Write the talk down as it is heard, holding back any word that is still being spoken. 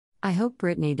I hope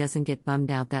Brittany doesn't get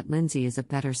bummed out that Lindsay is a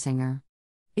better singer.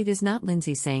 It is not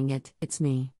Lindsay saying it, it's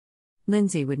me.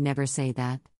 Lindsay would never say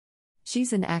that.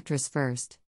 She's an actress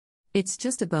first. It's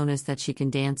just a bonus that she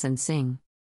can dance and sing.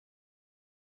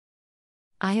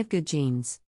 I have good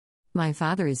genes. My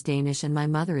father is Danish and my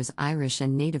mother is Irish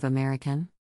and Native American.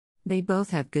 They both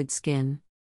have good skin.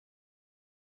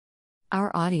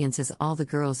 Our audience is all the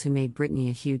girls who made Brittany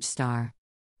a huge star.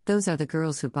 Those are the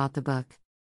girls who bought the book.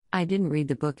 I didn't read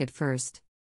the book at first.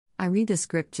 I read the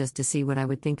script just to see what I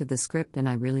would think of the script, and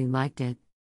I really liked it.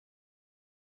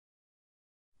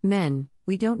 Men,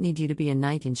 we don't need you to be a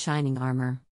knight in shining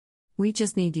armor. We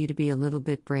just need you to be a little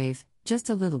bit brave, just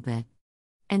a little bit.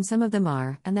 And some of them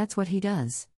are, and that's what he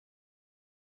does.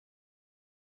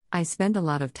 I spend a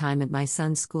lot of time at my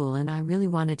son's school, and I really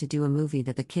wanted to do a movie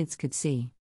that the kids could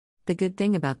see. The good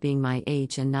thing about being my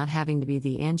age and not having to be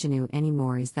the ingenue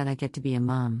anymore is that I get to be a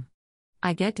mom.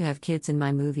 I get to have kids in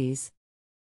my movies.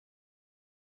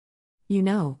 You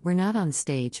know, we're not on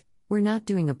stage, we're not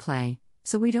doing a play,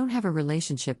 so we don't have a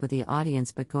relationship with the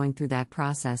audience, but going through that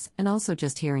process and also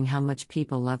just hearing how much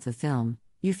people love the film,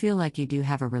 you feel like you do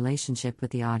have a relationship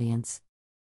with the audience.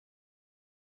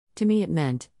 To me it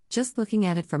meant, just looking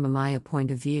at it from a Maya point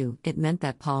of view, it meant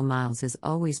that Paul Miles is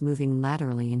always moving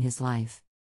laterally in his life.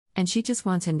 And she just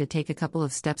wants him to take a couple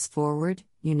of steps forward,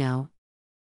 you know.